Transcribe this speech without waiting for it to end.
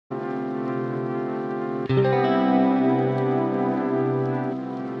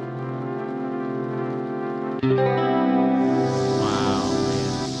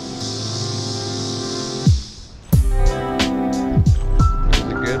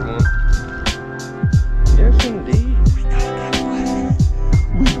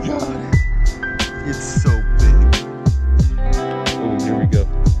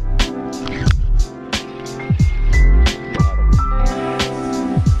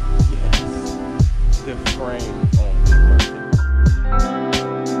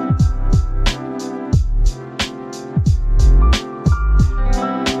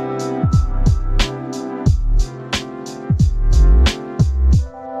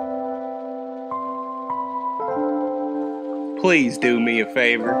Please do me a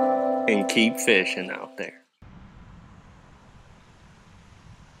favor and keep fishing out there.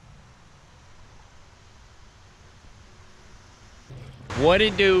 What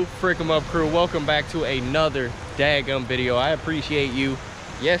it do, FrickEm Up crew? Welcome back to another daggum video. I appreciate you,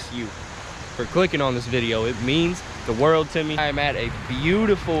 yes you, for clicking on this video. It means the world to me. I am at a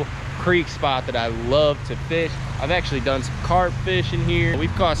beautiful creek spot that I love to fish. I've actually done some carp fishing here.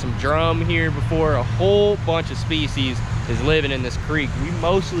 We've caught some drum here before. A whole bunch of species is living in this creek. We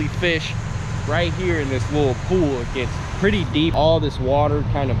mostly fish right here in this little pool. It gets pretty deep. All this water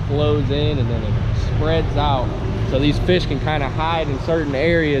kind of flows in and then it spreads out. So these fish can kind of hide in certain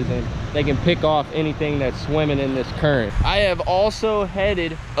areas and they can pick off anything that's swimming in this current. I have also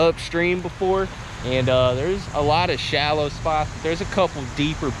headed upstream before, and there's a lot of shallow spots. There's a couple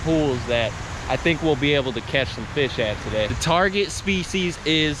deeper pools that I think we'll be able to catch some fish at today. The target species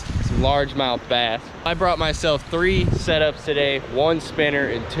is some largemouth bass. I brought myself 3 setups today, 1 spinner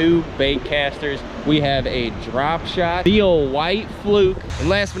and 2 bait casters. We have a drop shot, the old white fluke, and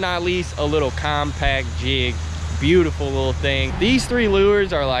last but not least, a little compact jig. Beautiful little thing. These 3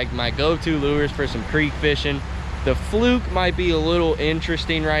 lures are like my go-to lures for some creek fishing. The fluke might be a little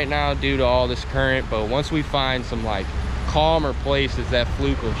interesting right now due to all this current, but once we find some like calmer places, that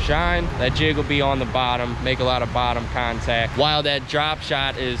fluke will shine. That jig will be on the bottom, make a lot of bottom contact, while that drop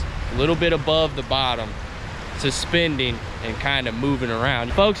shot is a little bit above the bottom, suspending and kind of moving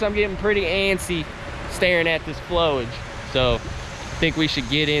around. Folks, I'm getting pretty antsy staring at this flowage, so I think we should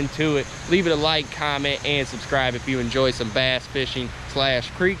get into it. Leave it a like, comment, and subscribe if you enjoy some bass fishing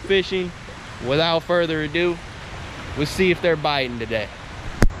 / creek fishing. Without further ado, we'll see if they're biting today.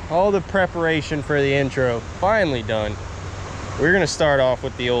 All the preparation for the intro finally done. We're gonna start off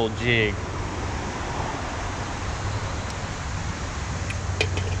with the old jig.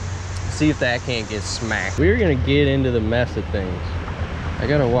 See if that can't get smacked. We're gonna get into the mess of things. I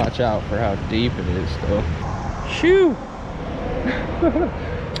gotta watch out for how deep it is though. Shoo!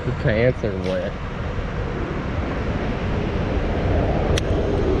 The pants are wet.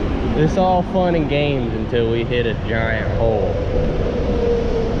 It's all fun and games until we hit a giant hole.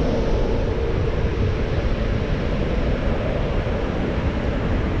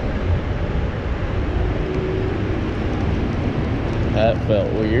 That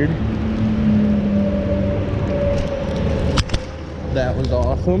felt weird. That was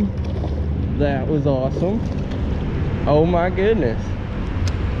awesome. That was awesome. Oh my goodness.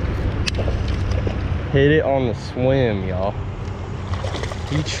 Hit it on the swim, y'all.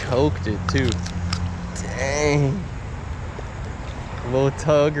 He choked it too. Dang. Little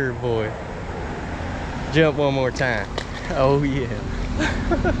tugger boy. Jump one more time. Oh yeah.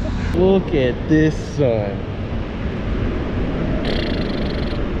 Look at this son.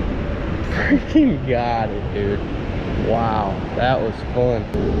 Freaking got it, dude. Wow, that was fun.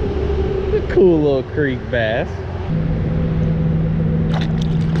 A cool little creek bass.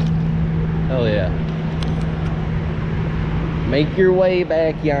 Hell yeah. Make your way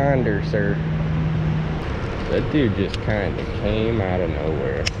back yonder, sir. That dude just kind of came out of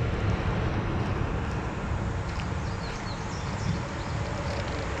nowhere.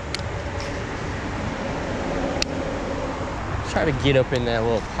 Try to get up in that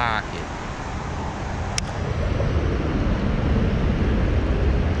little pocket.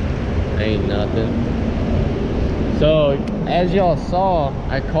 Ain't nothing. So, as y'all saw,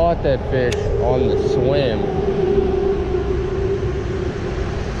 I caught that fish on the swim.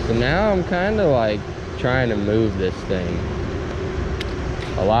 So now I'm kind of like trying to move this thing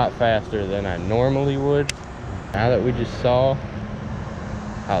a lot faster than I normally would. Now that we just saw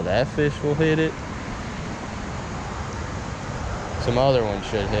how that fish will hit it, some other ones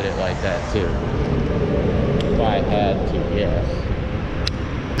should hit it like that too, if I had to guess.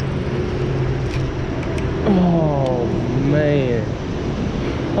 Oh man.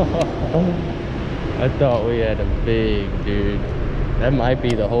 I thought we had a big dude. That might be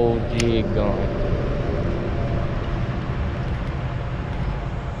the whole jig gone.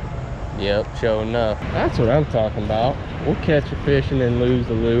 Yep, sure enough. That's what I'm talking about. We'll catch a fish and then lose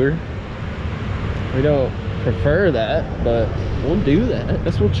the lure. We don't prefer that, but we'll do that. I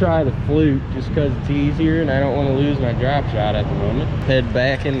guess we'll try the fluke just because it's easier and I don't want to lose my drop shot at the moment. Head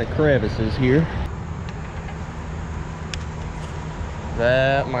back in the crevices here.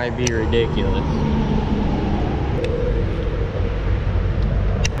 That might be ridiculous.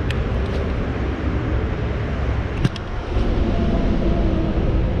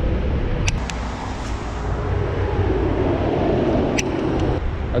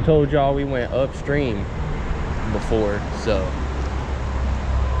 I told y'all we went upstream before, so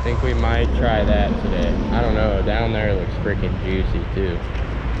I think we might try that today. I don't know, down there looks freaking juicy too.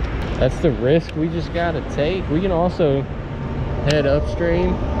 That's the risk we just gotta take. We can also head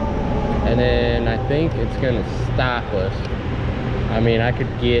upstream and then I think it's gonna stop us. I mean, I could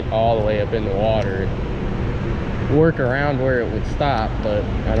get all the way up in the water, work around where it would stop, but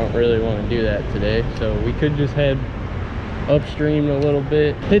I don't really want to do that today. So we could just head upstream a little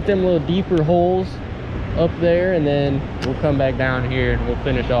bit, hit them little deeper holes up there, and then we'll come back down here and we'll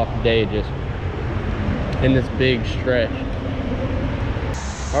finish off the day just in this big stretch.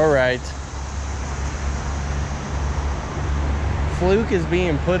 All right, fluke is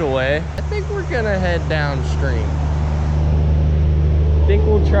being put away. I think we're gonna head downstream. I think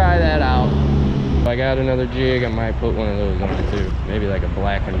we'll try that out. If I got another jig, I might put one of those on too, maybe like a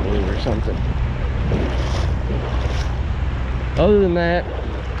black and blue or something. Other than that,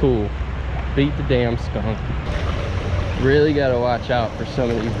 cool. Beat the damn skunk. Really gotta watch out for some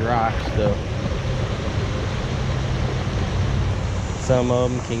of these rocks though. Some of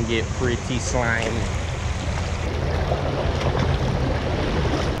them can get pretty slimy.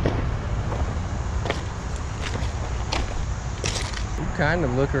 Kind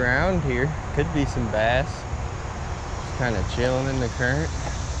of look around here. Could be some bass. Just kind of chilling in the current.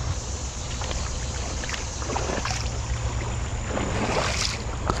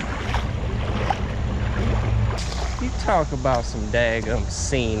 You talk about some daggum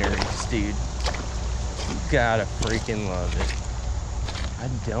sceneries, dude. You gotta freaking love it. I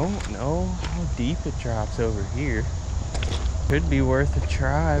don't know how deep it drops over here. Could be worth a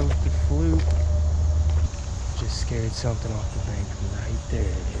try with the fluke. Just scared something off the bank right there,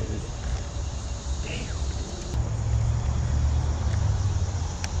 dude. Damn.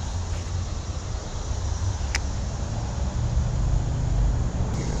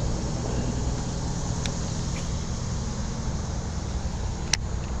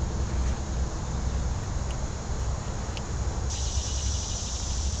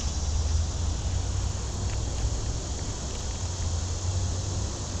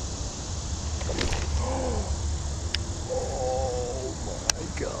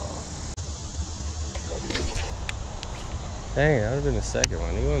 Dang, that would have been the second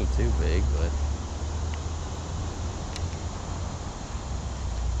one. He wasn't too big, but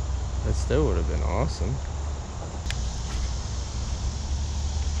that still would have been awesome.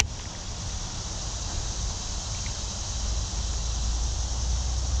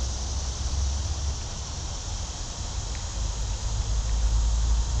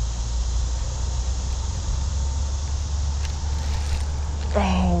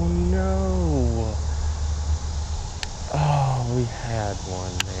 Oh no! Oh, we had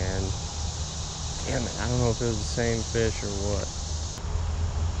one, man. Damn it, I don't know if it was the same fish or what.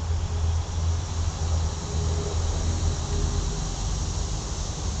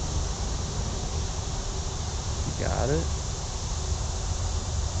 He got it?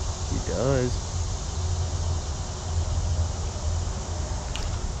 He does.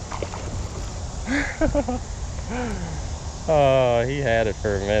 Oh, he had it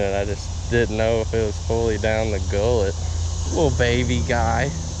for a minute. I just didn't know if it was fully down the gullet. Little baby guy.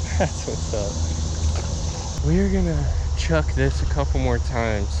 That's what's up. We're gonna chuck this a couple more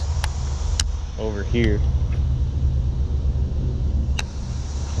times over here.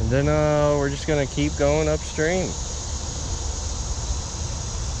 And then we're just gonna keep going upstream.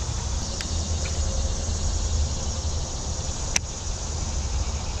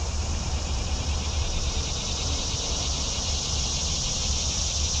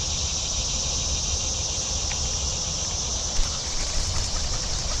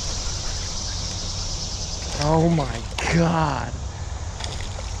 Oh my God.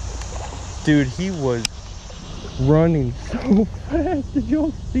 Dude, he was running so fast. Did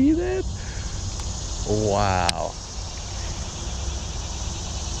y'all see that? Wow.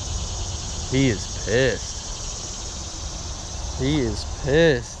 He is pissed. He is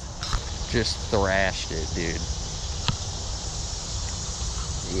pissed. Just thrashed it, dude.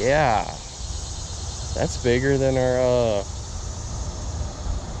 Yeah. That's bigger than our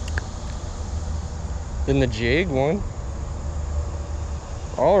than the jig one.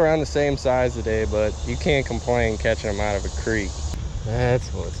 All around the same size today, but you can't complain catching them out of a creek. That's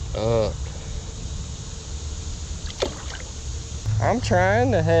what's up. I'm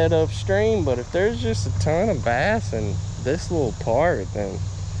trying to head upstream, but if there's just a ton of bass in this little part, then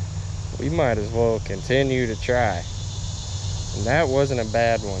we might as well continue to try. And that wasn't a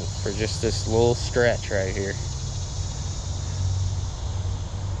bad one for just this little stretch right here.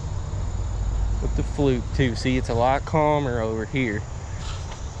 With the fluke too. See, it's a lot calmer over here.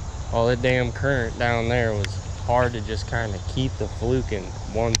 All that damn current down there was hard to just kind of keep the fluke in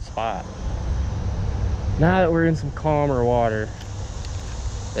one spot. Now that we're in some calmer water,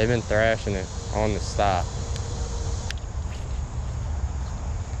 they've been thrashing it on the stop.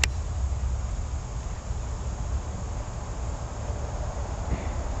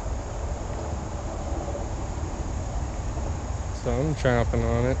 So I'm chomping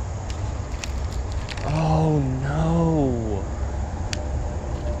on it. Oh no!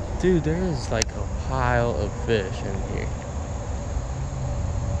 Dude, there is like a pile of fish in here.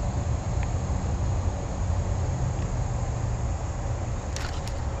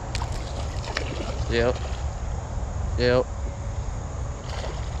 Yep. Yep.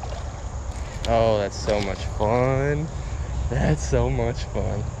 Oh, that's so much fun. That's so much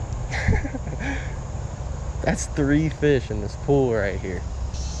fun. That's 3 fish in this pool right here.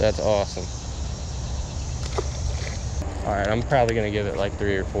 That's awesome. All right, I'm probably gonna give it like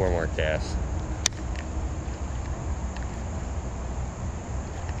 3 or 4 more casts.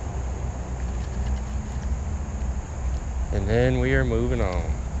 And then we are moving on.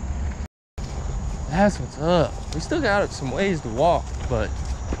 That's what's up. We still got some ways to walk, but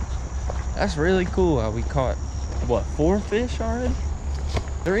that's really cool how we caught, what, 4 fish already?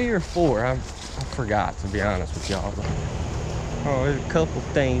 3 or 4, I forgot, to be honest with y'all. Oh, there's a couple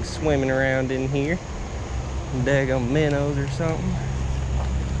things swimming around in here. Daggum minnows or something.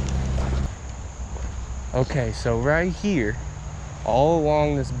 Okay, so right here, all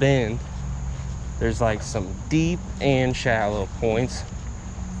along this bend, there's like some deep and shallow points.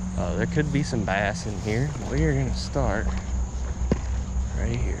 There could be some bass in here. We are gonna start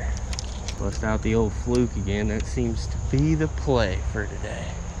right here. Bust out the old fluke again. That seems to be the play for today.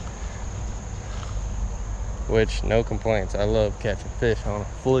 Which, no complaints. I love catching fish on a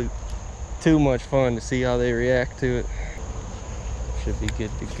fluke. Too much fun to see how they react to it. Should be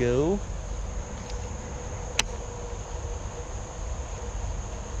good to go.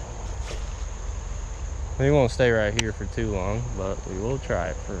 We won't stay right here for too long, but we will try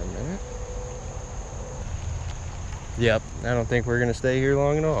it for a minute. Yep, I don't think we're gonna stay here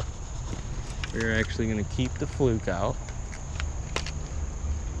long at all. We're actually gonna keep the fluke out.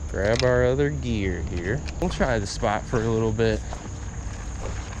 Grab our other gear here. We'll try the spot for a little bit.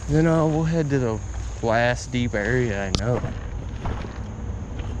 Then we'll head to the last deep area I know.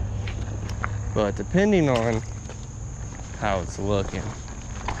 But depending on how it's looking,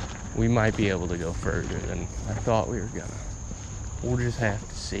 we might be able to go further than I thought we were gonna. We'll just have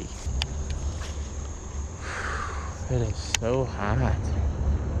to see. It is so hot.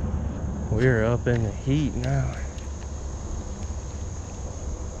 We're up in the heat now.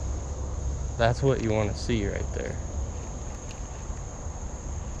 That's what you want to see right there.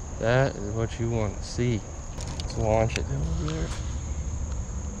 That is what you want to see. Let's launch it over there.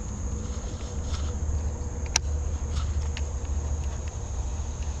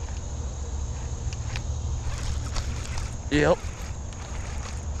 Yep.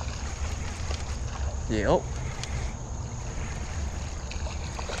 Yep.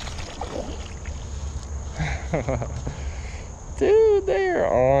 Dude, they are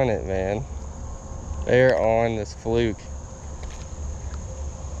on it, man. They're on this fluke.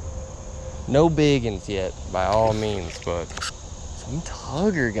 No big ones yet, by all means, but some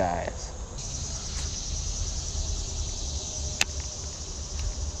tugger guys.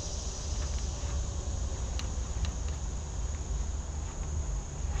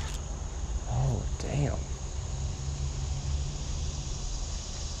 Oh, damn.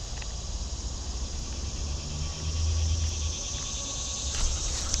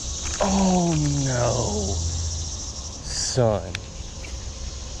 Oh no, son,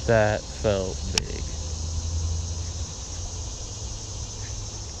 that felt big.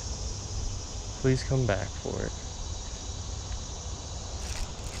 Please come back for it.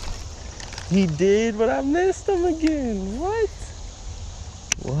 He did, but I missed him again. What?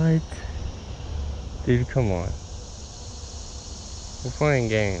 What? Dude, come on. We're playing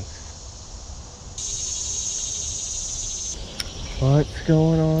games. What's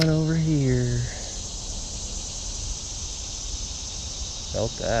going on over here?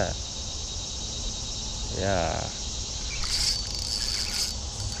 Felt that. Yeah.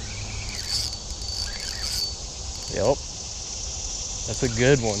 Yep. That's a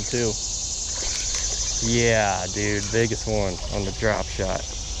good one too. Yeah, dude, biggest one on the drop shot.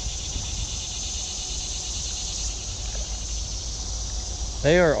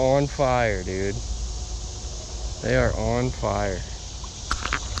 They are on fire, dude. They are on fire.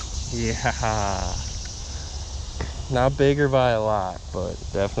 Yeah. Not bigger by a lot, but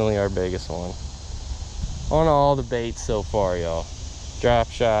definitely our biggest one. On all the baits so far, y'all. Drop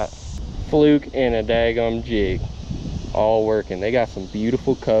shot, fluke, and a daggum jig. All working. They got some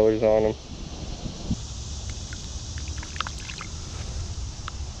beautiful colors on them.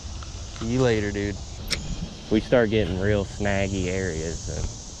 See you later, dude. If we start getting real snaggy areas, then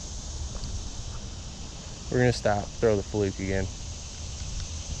we're gonna stop, throw the fluke again.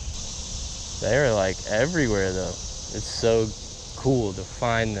 They're like everywhere though. It's so cool to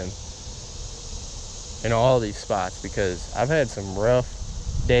find them in all these spots, because I've had some rough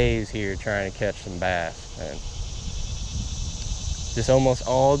days here trying to catch some bass, and just almost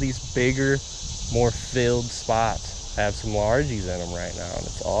all these bigger, more filled spots have some largies in them right now, and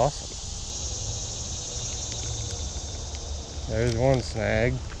it's awesome. There's one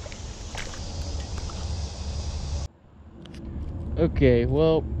snag. Okay,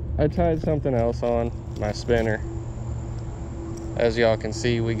 well, I tied something else on my spinner. As y'all can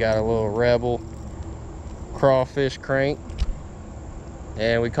see, we got a little Rebel crawfish crank,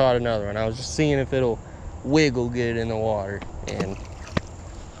 and we caught another one. I was just seeing if it'll wiggle good in the water, and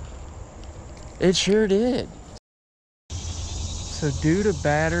it sure did. So due to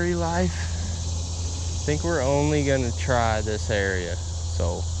battery life, I think we're only gonna try this area.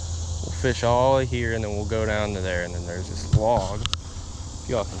 So we'll fish all here, and then we'll go down to there, and then there's this log. If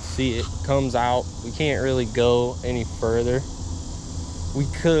y'all can see it, comes out. We can't really go any further. We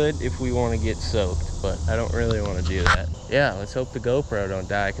could if we want to get soaked, but I don't really want to do that. Yeah, let's hope the GoPro don't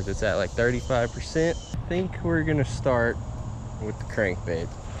die, because it's at like 35%. I think we're gonna start with the crankbait,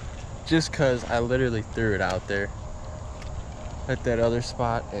 just because I literally threw it out there at that other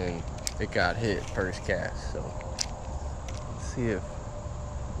spot and it got hit first cast. So let's see if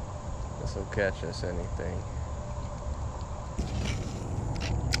this will catch us anything.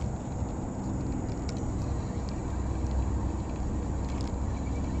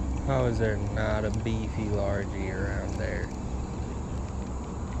 How is there not a beefy largie around there?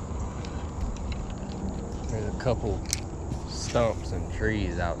 There's a couple stumps and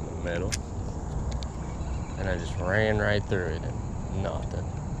trees out in the middle, and I just ran right through it and nothing.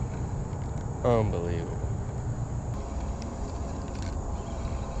 Unbelievable.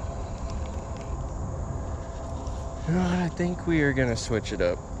 You know what? I think we are gonna switch it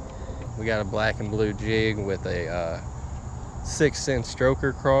up. We got a black and blue jig with a 6-cent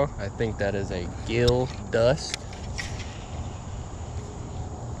stroker crawl. I think that is a gill dust.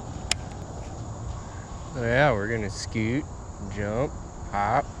 So yeah, we're gonna scoot, jump,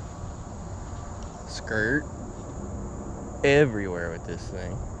 hop, skirt, everywhere with this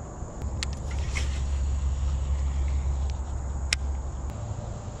thing.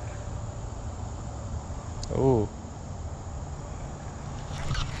 Oh.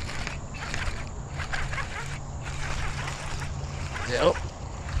 Yep.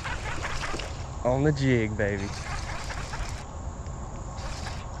 On the jig, baby.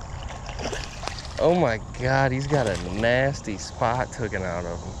 Oh my God, he's got a nasty spot taken out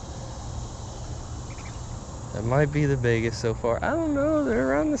of him. That might be the biggest so far. I don't know, they're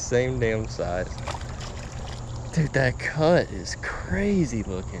around the same damn size. Dude, that cut is crazy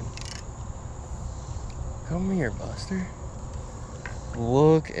looking. Come here, Buster.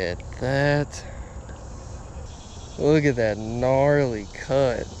 Look at that. Look at that gnarly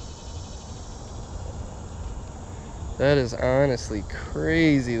cut. That is honestly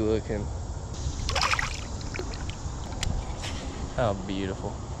crazy looking. How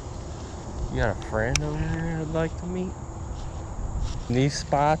beautiful. You got a friend over there I'd like to meet? These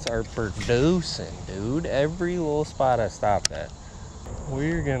spots are producing, dude. Every little spot I stopped at.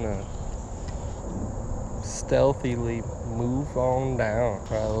 We're gonna stealthily move on down.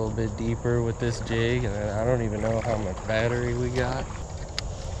 Try a little bit deeper with this jig, and then I don't even know how much battery we got.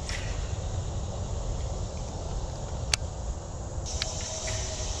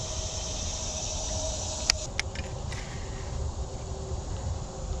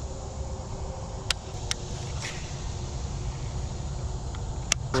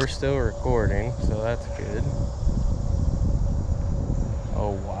 We're still recording, so that's good.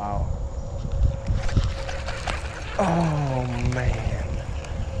 Oh, wow. Oh, man.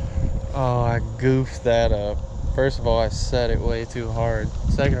 Oh, I goofed that up. First of all, I set it way too hard.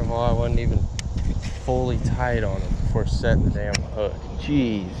 Second of all, I wasn't even fully tight on him before setting the damn hook.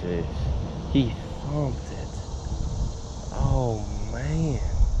 Jesus, he thumped it. Oh man.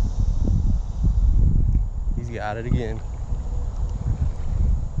 He's got it again.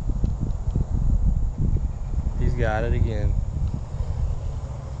 He's got it again.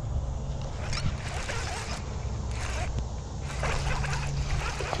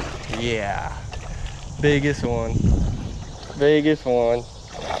 Yeah, biggest one. Biggest one.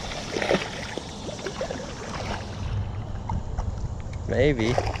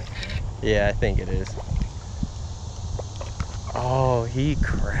 Maybe. Yeah, I think it is. Oh, he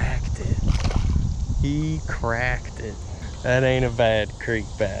cracked it. He cracked it. That ain't a bad creek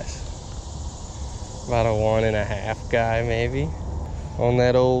bass. About a 1.5 guy maybe. On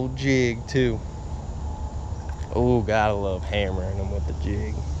that old jig too. Oh, gotta love hammering them with the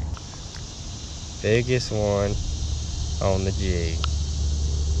jig. Biggest one on the jig.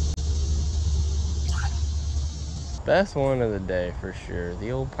 Best one of the day for sure.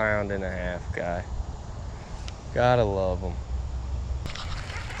 The old 1.5 guy. Gotta love them.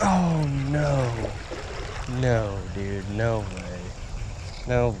 Oh no. No, dude, no way.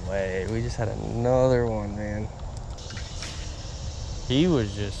 No way. We just had another one, man. He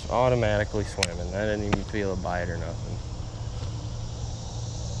was just automatically swimming. I didn't even feel a bite or nothing.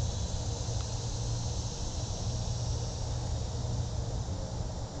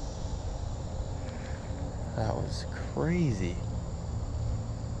 That was crazy.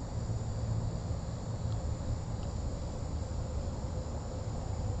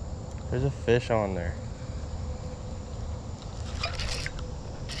 There's a fish on there.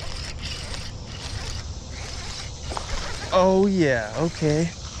 Oh yeah, okay.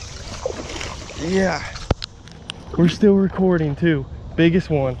 Yeah. We're still recording too. Biggest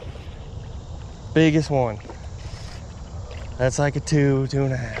one. Biggest one. That's like a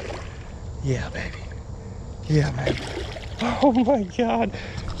 2.5. Yeah, baby. Yeah, baby. Oh my God.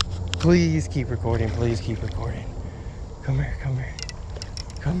 Please keep recording, please keep recording. Come here, come here.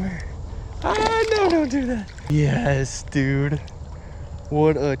 Come here. Ah, no, don't do that. Yes, dude.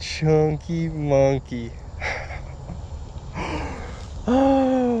 What a chunky monkey.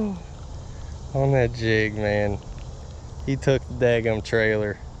 Oh, on that jig, man. He took the daggum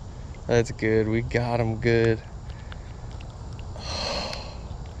trailer. That's good. We got him good.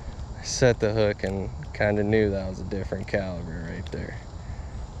 I set the hook and kind of knew that was a different caliber right there.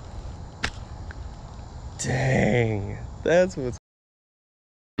 Dang, that's what's.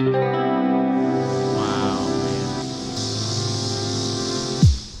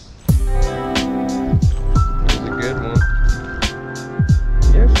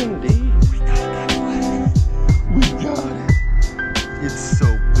 Yes, indeed. We got that one. We got it. It's so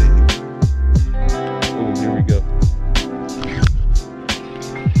big. Oh, here we go.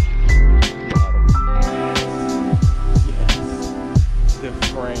 Got him. Yes. The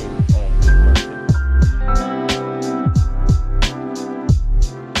frame. Oh,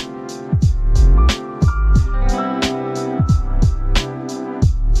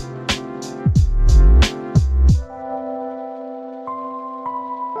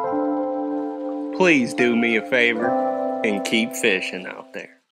 please do me a favor and keep fishing out there.